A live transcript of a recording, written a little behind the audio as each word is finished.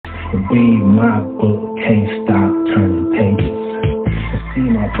Read my book, can't stop turning pages. See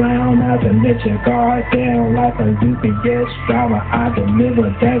my brown eyes and let your guard down like a UPS driver. I deliver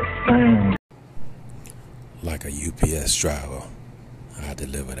that sound. Like a UPS driver, I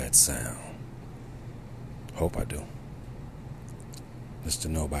deliver that sound. Hope I do. Mr.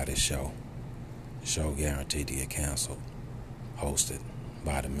 Nobody Show. Show guaranteed to get canceled. Hosted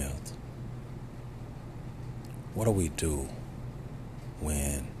by The Myth. What do we do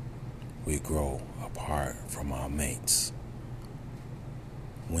when we grow apart from our mates?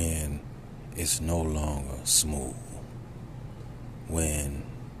 When it's no longer smooth? When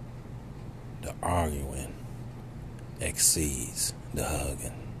the arguing exceeds the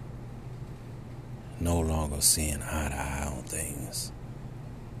hugging? No longer seeing eye to eye on things?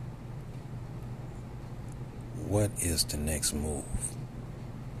 What is the next move?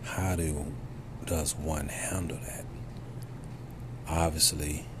 How does one handle that?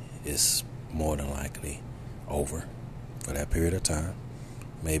 Obviously, it's more than likely over for that period of time.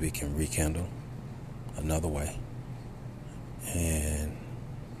 Maybe it can rekindle another way.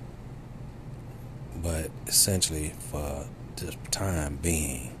 But essentially, for the time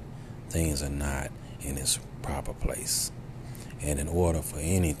being, things are not in its proper place. And in order for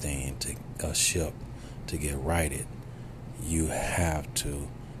anything a ship to get righted, you have to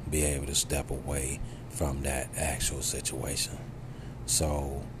be able to step away from that actual situation.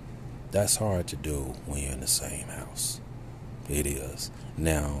 So that's hard to do when you're in the same house. It is.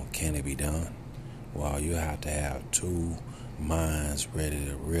 Now, can it be done? Well, you have to have two minds ready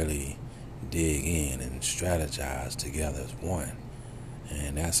to really dig in and strategize together as one.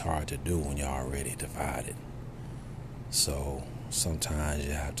 And that's hard to do when you're already divided. So sometimes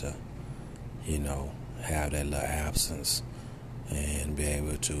you have to, have that little absence and be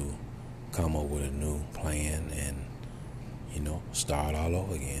able to come up with a new plan and, start all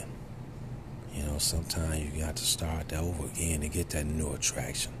over again. Sometimes you got to start over again to get that new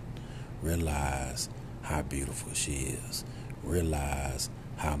attraction. Realize how beautiful she is. Realize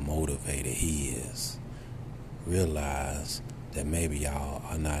how motivated he is. Realize that maybe y'all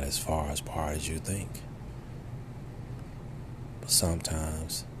are not as far apart as you think. But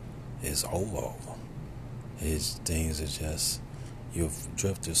sometimes it's over. Things are just, you've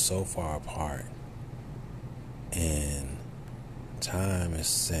drifted so far apart, and time is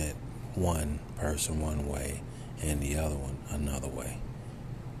sent one person one way and the other one another way.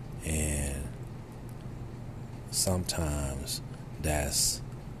 And sometimes that's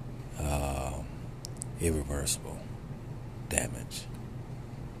irreversible damage.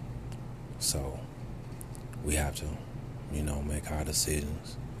 So we have to, make our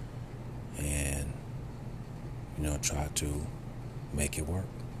decisions and, try to make it work.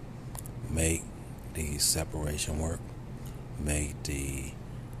 Make the separation work. Make the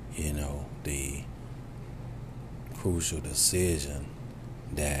crucial decision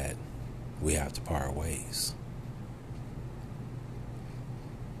that we have to part ways.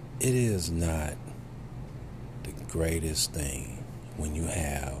 It is not the greatest thing when you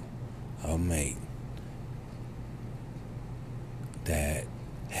have a mate that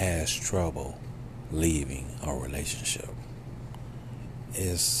has trouble leaving a relationship.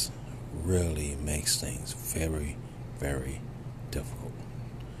 It really makes things very, very difficult.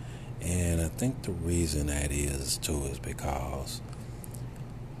 And I think the reason that is too is because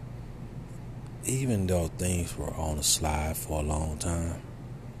even though things were on the slide for a long time,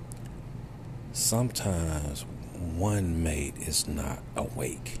 sometimes one mate is not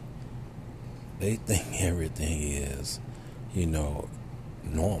awake. They think everything is,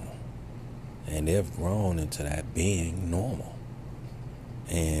 normal. And they've grown into that being normal.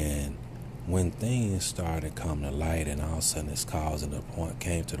 And when things started coming to light and all of a sudden it's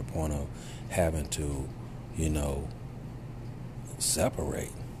came to the point of having to,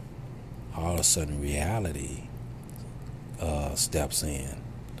 separate, all of a sudden reality steps in.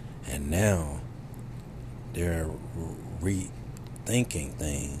 And now they're rethinking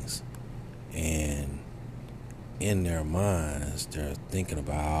things, and in their minds they're thinking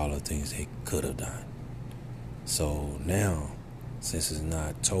about all the things they could have done. So now, since it's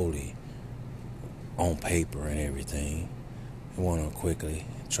not totally on paper and everything, they want to quickly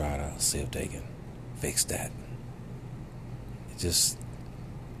try to see if they can fix that. It just,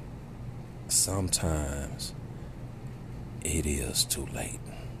 sometimes it is too late.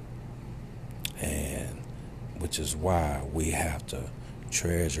 And which is why we have to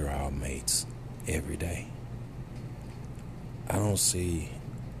treasure our mates every day. I don't see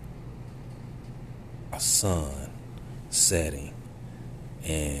a sun setting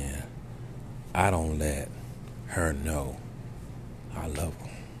and I don't let her know I love her.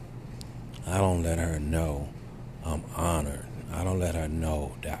 I don't let her know I'm honored. I don't let her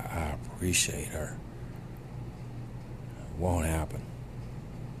know that I appreciate her. Won't happen.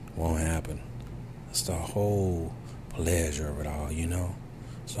 Won't happen. It's the whole pleasure of it all, you know.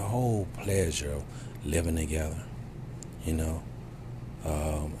 It's the whole pleasure of living together, you know.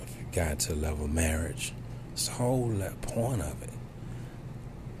 If you got to the level of marriage, it's the whole point of it.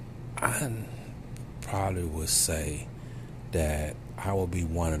 I probably would say that I will be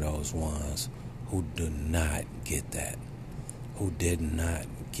one of those ones who do not get that, who did not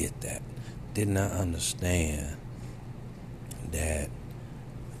get that, did not understand that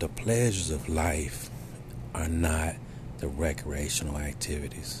the pleasures of life are not the recreational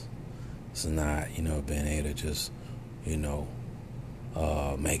activities. It's not, being able to just,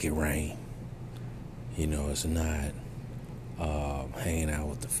 make it rain. It's not hanging out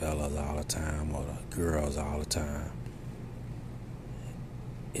with the fellas all the time or the girls all the time.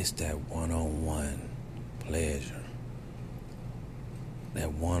 It's that one-on-one pleasure.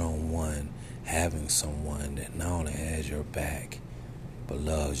 That one-on-one having someone that not only has your back but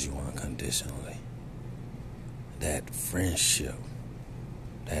loves you unconditionally. That friendship,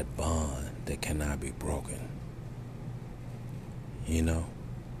 that bond that cannot be broken.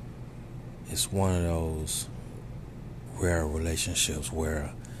 It's one of those rare relationships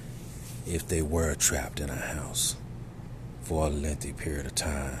where if they were trapped in a house for a lengthy period of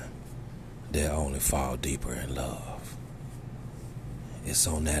time, they'll only fall deeper in love. It's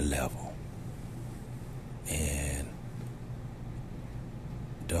on that level. And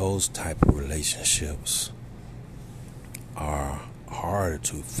those type of relationships are harder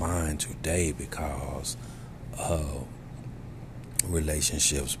to find today because of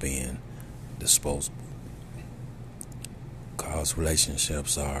relationships being disposable. Because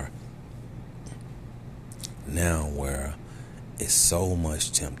relationships are now where it's so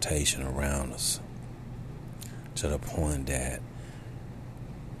much temptation around us to the point that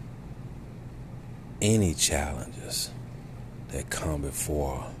any challenges that come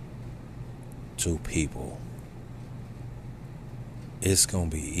before two people, it's going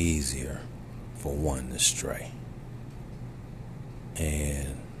to be easier for one to stray.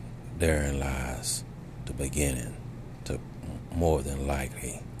 And therein lies the beginning to more than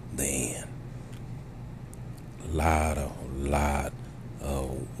likely the end. Lot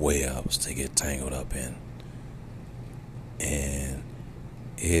of webs to get tangled up in. And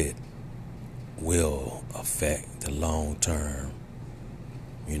it will affect the long-term,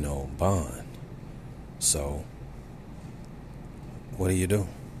 bond. So, what do you do?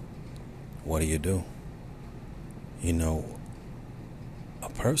 What do you do? A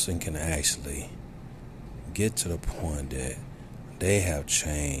person can actually get to the point that they have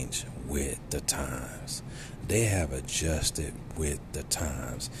changed with the times. They have adjusted with the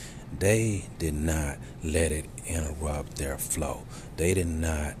times. They did not let it interrupt their flow. They did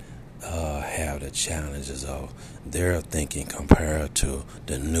not have the challenges of their thinking compared to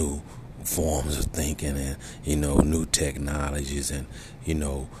the new forms of thinking and, new technologies and,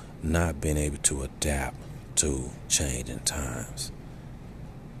 not being able to adapt to changing times.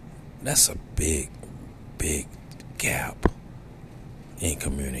 That's a big, big gap in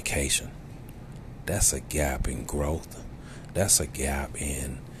communication. That's a gap in growth. That's a gap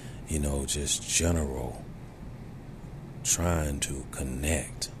in, just general trying to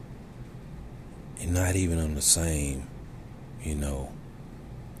connect. And not even on the same,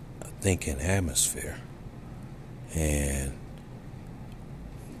 thinking atmosphere. And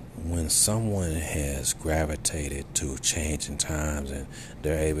when someone has gravitated to changing times and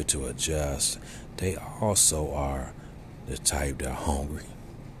they're able to adjust, they also are the type that are hungry.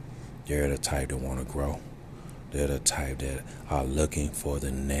 They're the type that want to grow. They're the type that are looking for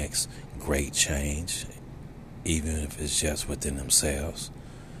the next great change, even if it's just within themselves.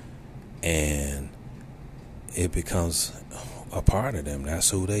 And it becomes a part of them. That's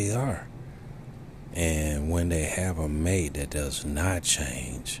who they are. And when they have a mate that does not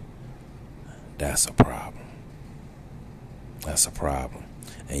change, that's a problem. That's a problem.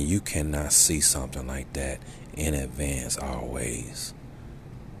 And you cannot see something like that in advance always.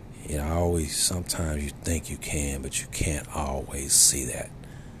 Sometimes you think you can, but you can't always see that.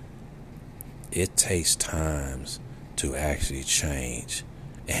 It takes times to actually change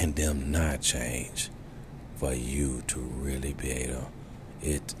and them not change for you to really be able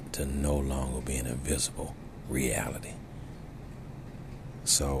to no longer be an invisible reality.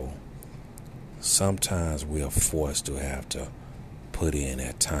 So sometimes we are forced to have to put in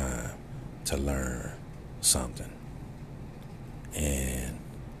that time to learn something. And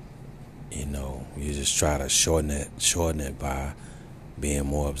you just try to shorten it by being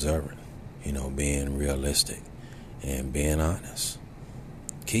more observant. being realistic and being honest.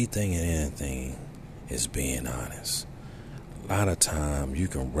 Key thing in anything is being honest. A lot of times you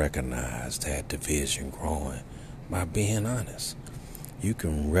can recognize that division growing by being honest. You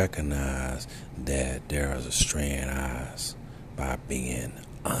can recognize that there is a stray in eyes by being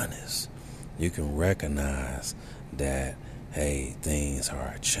honest. You can recognize that, hey, things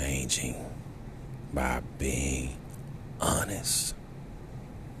are changing by being honest.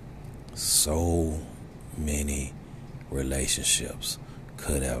 So many relationships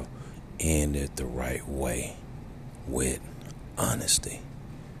could have ended the right way with honesty.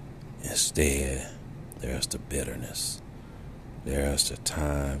 Instead, there's the bitterness. There's the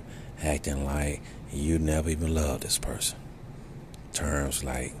time acting like you never even loved this person. Terms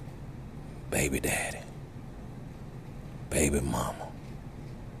like baby daddy, baby mama.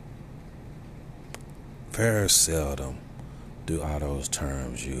 Very seldom do all those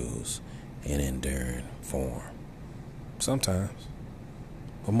terms used in endearing form. Sometimes,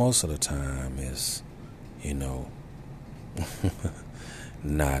 but most of the time it's,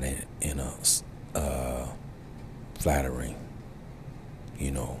 not in a flattering,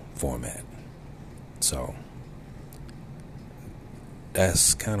 format. So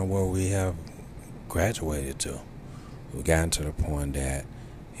that's kind of where we have graduated to. We've gotten to the point that,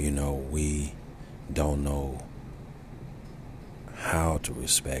 we don't know how to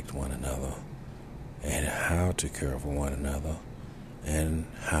respect one another and how to care for one another and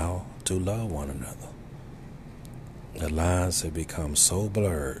how to love one another. The lines have become so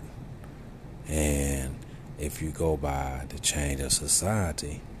blurred, and if you go by the change of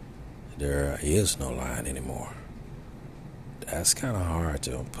society, there is no line anymore. That's kind of hard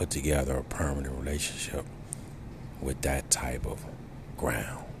to put together a permanent relationship with that type of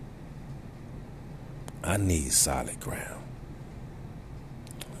ground. I need solid ground.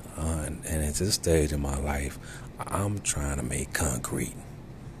 And at this stage in my life, I'm trying to make concrete.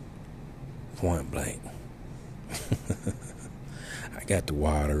 Point blank. I got the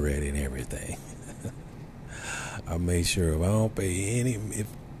water ready and everything. I make sure if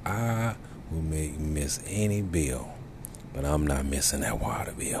I will miss any bill, but I'm not missing that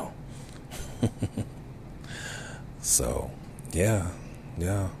water bill. So, yeah.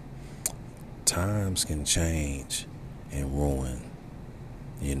 Times can change and ruin,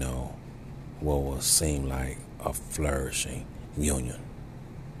 what will seem like a flourishing union.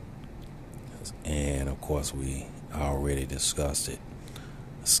 And of course, we already discussed it.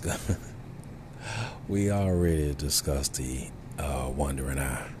 We already discussed the wandering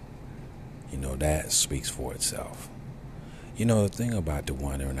eye. That speaks for itself. The thing about the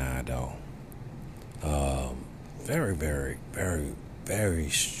wandering eye, though, very, very, very, very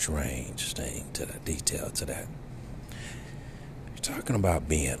strange thing to the detail to that. You're talking about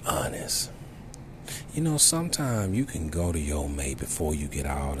being honest. Sometimes you can go to your mate before you get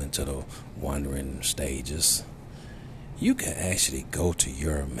out into the wandering stages. You can actually go to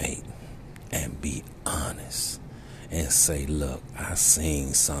your mate and be honest and say, look, I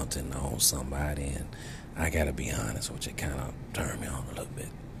seen something on somebody and I gotta be honest, which it kind of turned me on a little bit.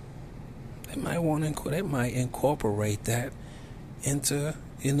 They might incorporate that into,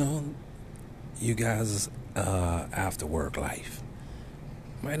 you guys' after work life.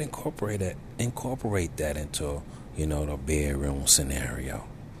 Might incorporate that into, the bedroom scenario.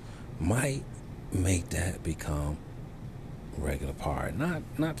 Might make that become regular part.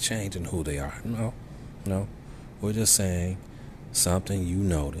 Not changing who they are. No. We're just saying something you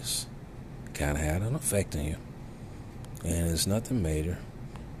notice kind of had an effect on you. And it's nothing major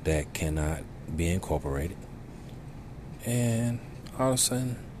that cannot be incorporated. And all of a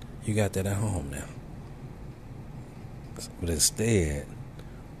sudden, you got that at home now. But instead,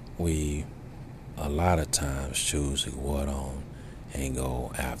 we a lot of times choose to go on and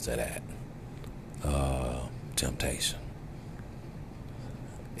go after that temptation.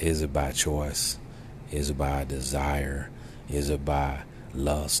 Is it by choice? Is it by desire? Is it by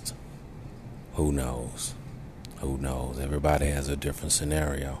lust? Who knows? Everybody has a different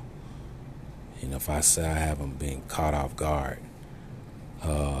scenario. If I say I haven't been caught off guard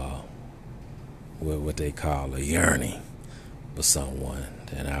with what they call a yearning for someone,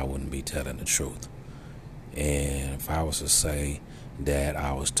 then I wouldn't be telling the truth. And if I was to say that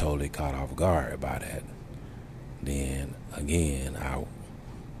I was totally caught off guard by that, then again, I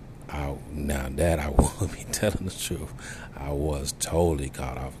would be telling the truth. I was totally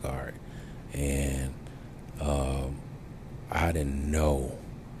caught off guard, and I didn't know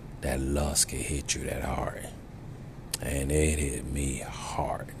that lust could hit you that hard, and it hit me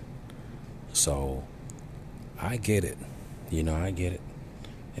hard. So I get it, I get it.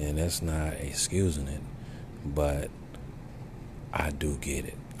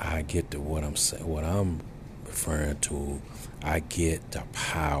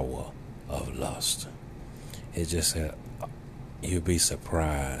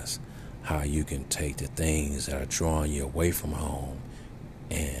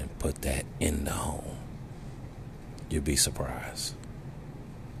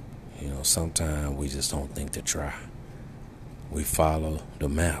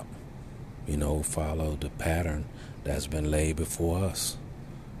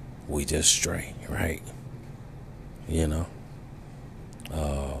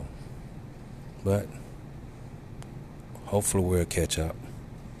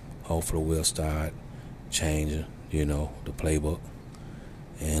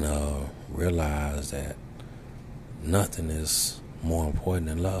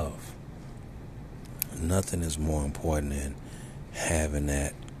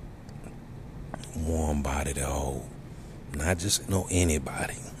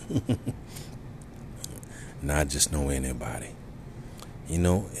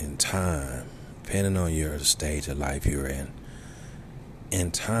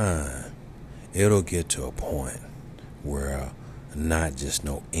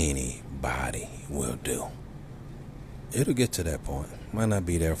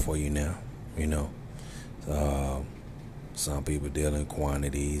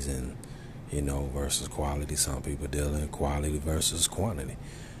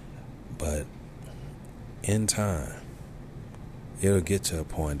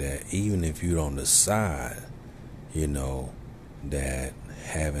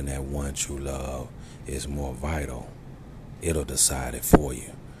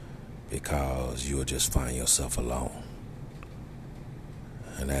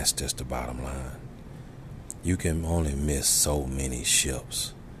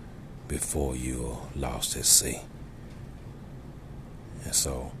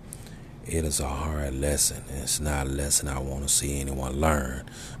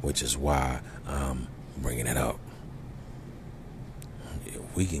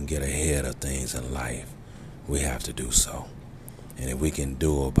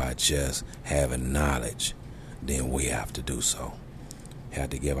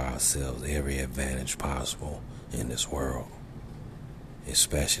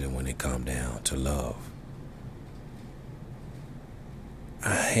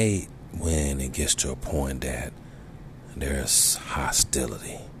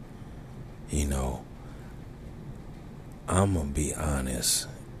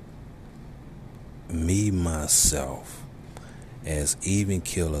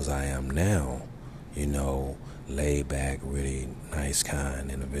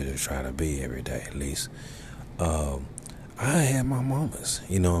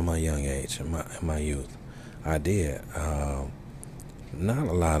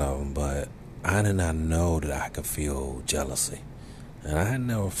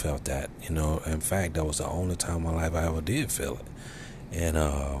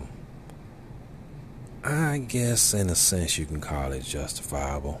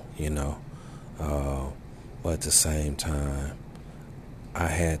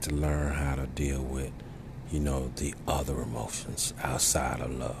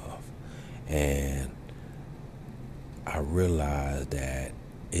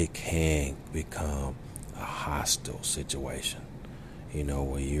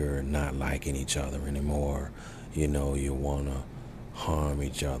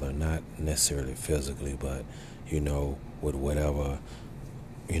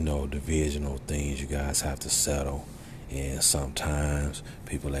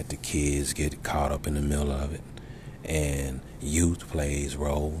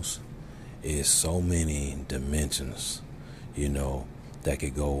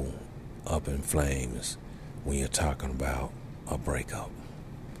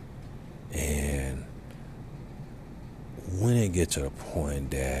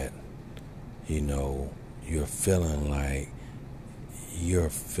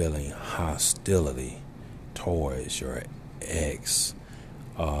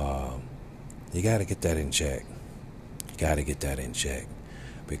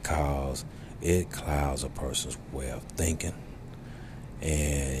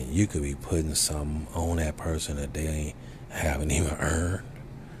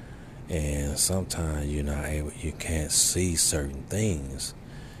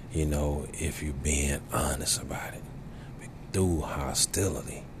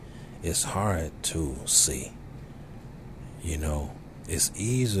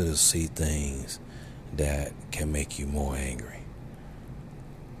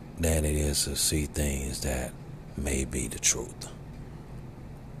 than it is to see things that may be the truth.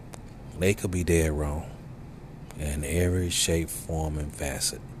 They could be dead wrong in every shape, form, and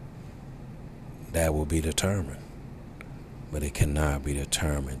facet. That will be determined. But it cannot be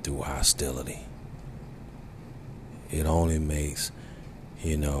determined through hostility. It only makes,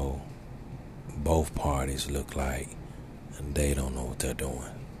 both parties look like they don't know what they're doing.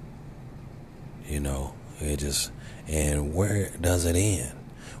 And where does it end?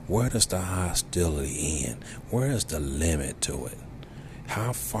 Where does the hostility end? Where is the limit to it?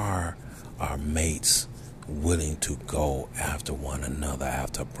 How far are mates willing to go after one another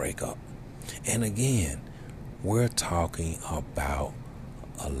after a breakup? And again, we're talking about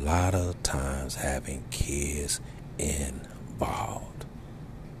a lot of times having kids involved.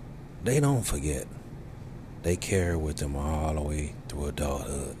 They don't forget. They carry with them all the way through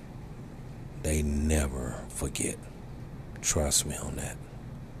adulthood. They never forget. Trust me on that.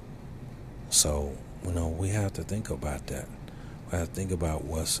 So, we have to think about that. We have to think about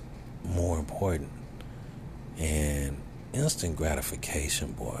what's more important. And instant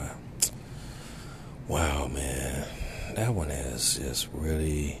gratification, boy. Wow, man. That one has just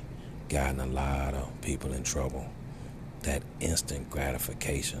really gotten a lot of people in trouble. That instant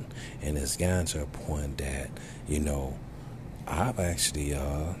gratification. And it's gotten to a point that, I've actually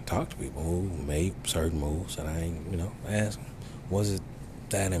talked to people who made certain moves, and I asked them, was it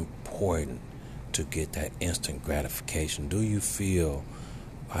that important to get that instant gratification?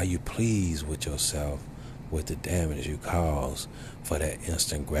 Are you pleased with yourself with the damage you caused for that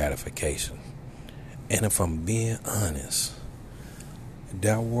instant gratification? And if I'm being honest,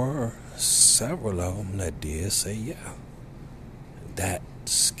 there were several of them that did say, yeah, that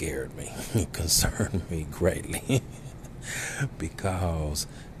scared me, concerned me greatly. Because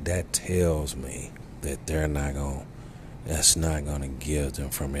that tells me that that's not going to give them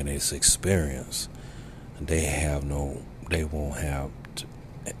from any experience.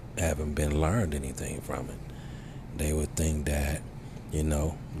 Haven't been learned anything from it. They would think that,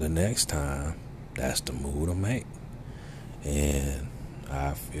 the next time, that's the move to make. And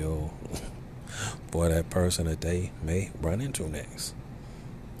I feel for that person that they may run into next.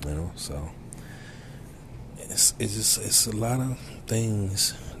 So it's a lot of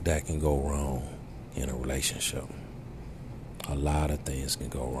things that can go wrong in a relationship. A lot of things can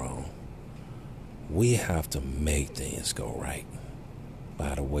go wrong. We have to make things go right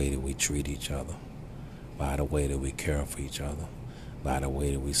by the way that we treat each other, by the way that we care for each other, by the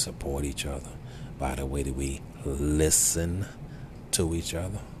way that we support each other, by the way that we listen to each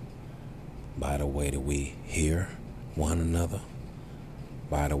other, by the way that we hear one another,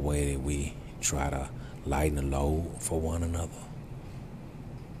 by the way that we try to lighten the load for one another.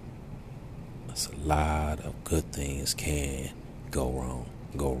 There's a lot of good things can go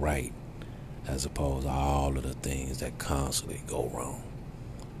right, as opposed to all of the things that constantly go wrong.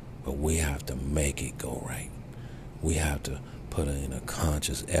 But we have to make it go right. We have to put in a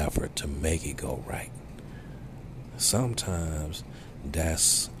conscious effort to make it go right. Sometimes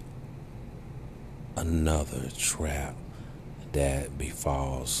that's another trap that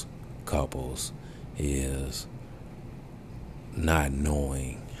befalls couples, is not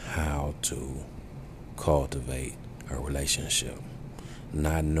knowing how to cultivate a relationship,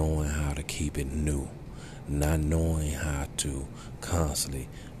 not knowing how to keep it new, not knowing how to constantly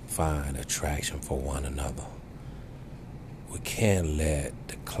find attraction for one another. We can't let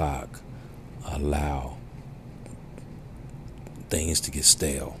the clock allow things to get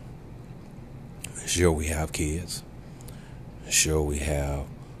stale. Sure, we have kids. Sure, we have,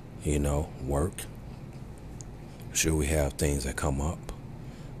 work. Sure, we have things that come up.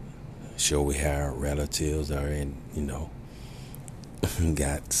 Sure, we have relatives that are in,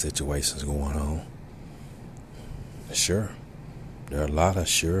 got situations going on. Sure, there are a lot of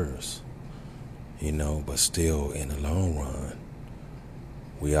sures, but still in the long run,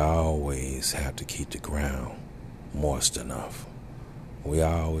 we always have to keep the ground moist enough. We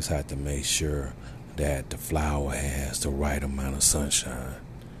always have to make sure that the flower has the right amount of sunshine.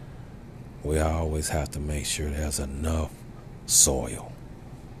 We always have to make sure there's enough soil.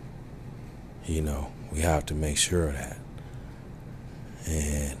 We have to make sure of that.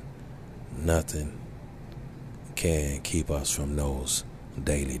 And nothing can keep us from those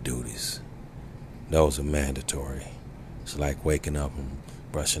daily duties. Those are mandatory. It's like waking up and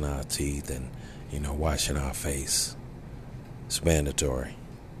brushing our teeth and, washing our face. It's mandatory.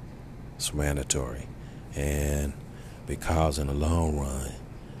 It's mandatory. And because in the long run,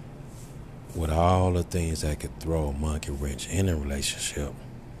 with all the things that could throw a monkey wrench in a relationship,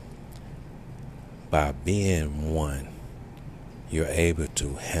 by being one, you're able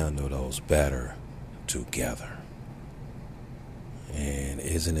to handle those better together. And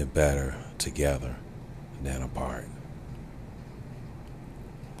isn't it better together than apart?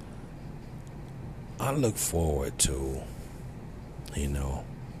 I look forward to,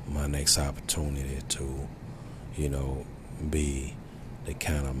 my next opportunity to, be the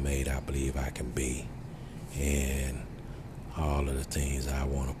kind of mate I believe I can be, and all of the things I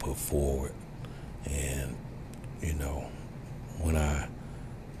want to put forward. And, when I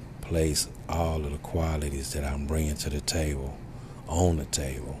place all of the qualities that I'm bringing to the table on the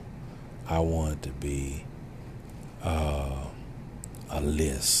table, I want it to be a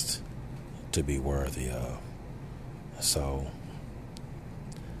list to be worthy of. So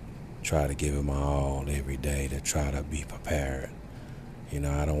try to give it my all every day to try to be prepared.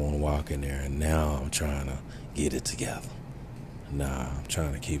 I don't want to walk in there and now I'm trying to get it together. Nah, I'm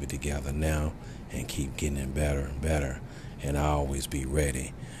trying to keep it together now and keep getting it better and better. And I always be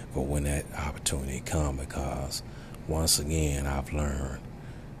ready for when that opportunity comes, because once again I've learned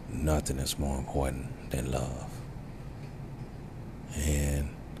nothing is more important than love. And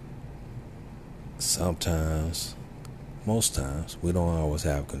sometimes, most times, we don't always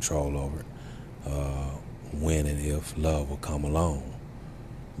have control over it, when and if love will come along.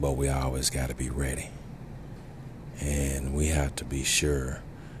 But we always got to be ready. And we have to be sure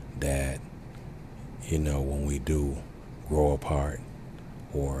that, when we do grow apart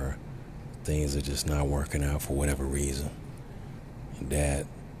or things are just not working out for whatever reason, that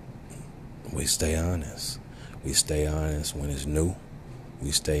we stay honest. We stay honest when it's new.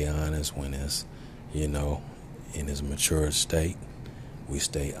 We stay honest when it's, in its mature state. We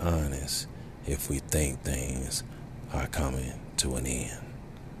stay honest if we think things are coming to an end.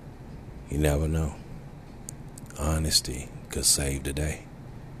 You never know. Honesty could save the day.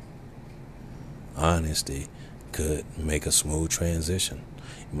 Honesty could make a smooth transition.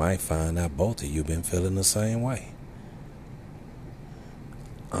 You might find out both of you been feeling the same way.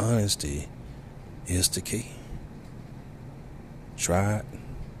 Honesty is the key. Try it.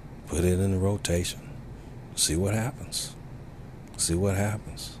 Put it in the rotation. See what happens. See what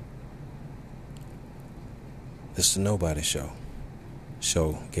happens. It's the Nobody Show.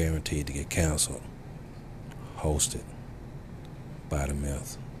 Show guaranteed to get canceled. Hosted by The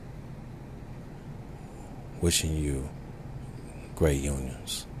Myth. Wishing you great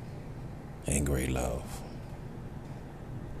unions and great love.